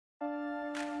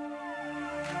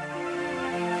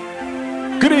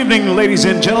Good evening, ladies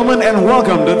and gentlemen, and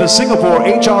welcome to the Singapore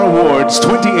HR Awards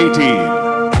 2018.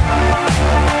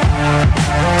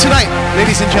 Tonight,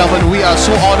 ladies and gentlemen, we are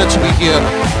so honored to be here.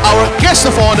 Our guest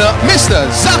of honor, Mr.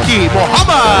 Zaqy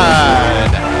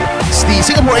Mohamad. The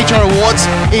Singapore HR Awards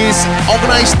is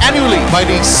organized annually by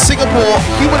the Singapore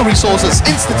Human Resources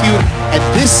Institute, and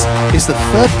this is the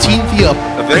 13th year.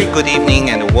 A very good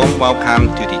evening and a warm welcome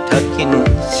to the 13th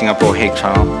Singapore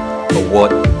HR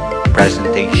Award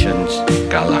Presentations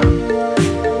Gala.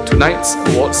 Tonight's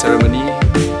award ceremony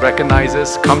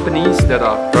recognizes companies that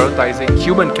are prioritizing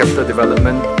human capital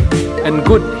development and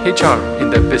good HR in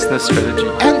their business strategy.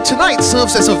 And tonight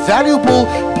serves as a valuable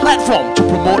platform to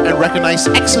promote and recognize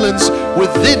excellence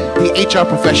within the HR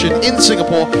profession in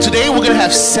Singapore. Today we're going to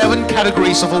have 7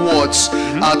 categories of awards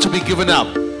to be given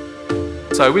out.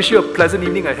 So I wish you a pleasant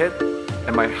evening ahead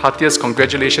and my heartiest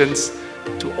congratulations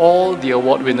to all the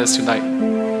award winners tonight.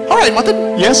 Alright,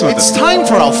 Martin. Yes, Martin. It's time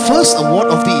for our first award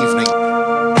of the evening.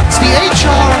 It's the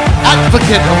HR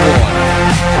Advocate Award.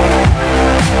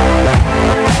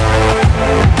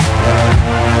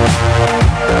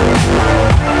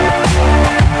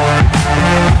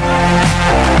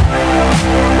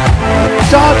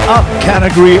 Startup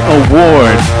Category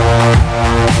Award.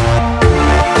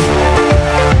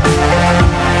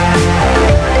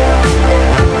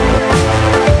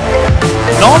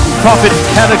 Non-Profit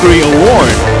Category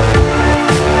Award.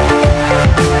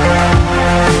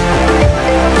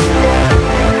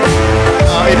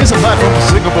 It is a platform for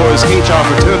Singapore's HR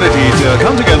fraternity to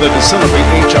come together to celebrate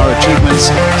HR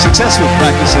achievements, successful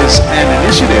practices and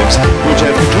initiatives which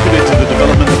have contributed to the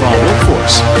development of our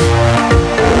workforce.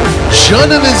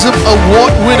 Journalism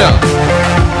Award winner.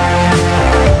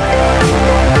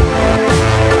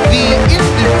 The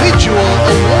Individual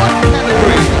Award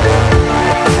category.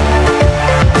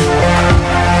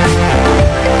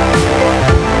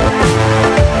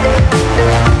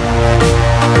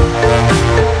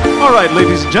 Alright,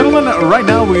 ladies and gentlemen, right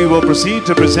now we will proceed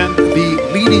to present the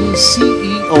Leading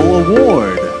CEO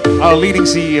Award. Our leading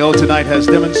CEO tonight has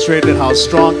demonstrated how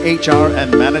strong HR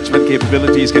and management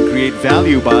capabilities can create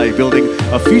value by building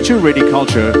a future-ready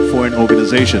culture for an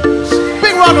organization.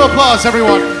 Big round of applause,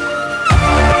 everyone.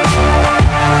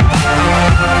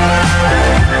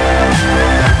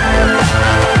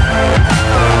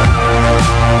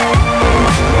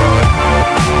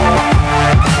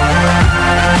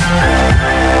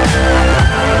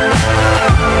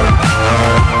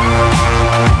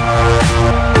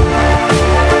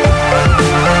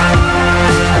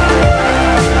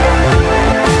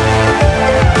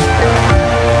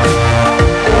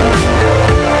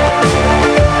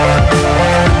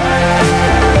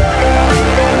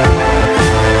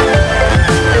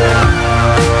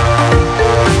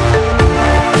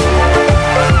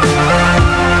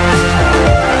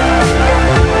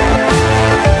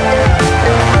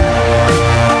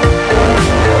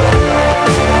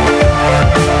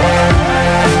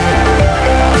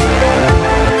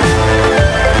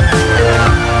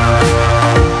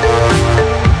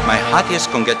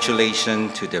 Heartiest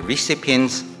congratulations to the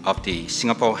recipients of the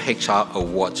Singapore HR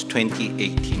Awards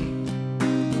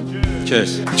 2018.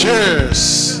 Cheers.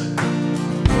 Cheers.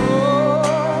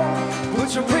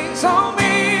 Put your wings on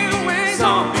me,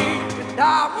 and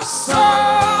I was so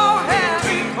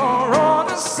happy for all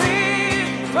the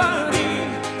symphony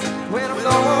when I'm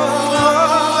low.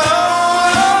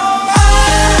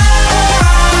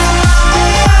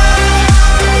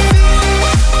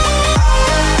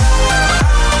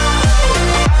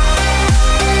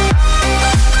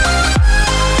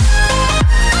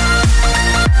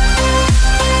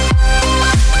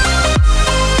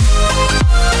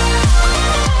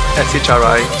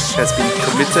 SHRI has been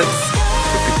committed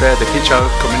to prepare the HR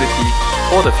community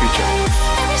for the future.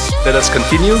 Let us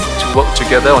continue to work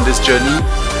together on this journey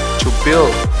to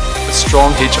build a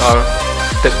strong HR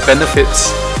that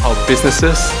benefits our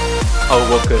businesses, our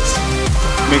workers.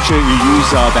 Make sure you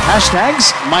use the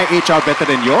hashtags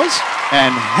 #MyHRBetterThanYours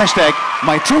and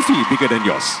 #MyTrophy bigger than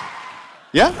yours.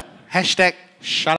 Yeah? Hashtag shut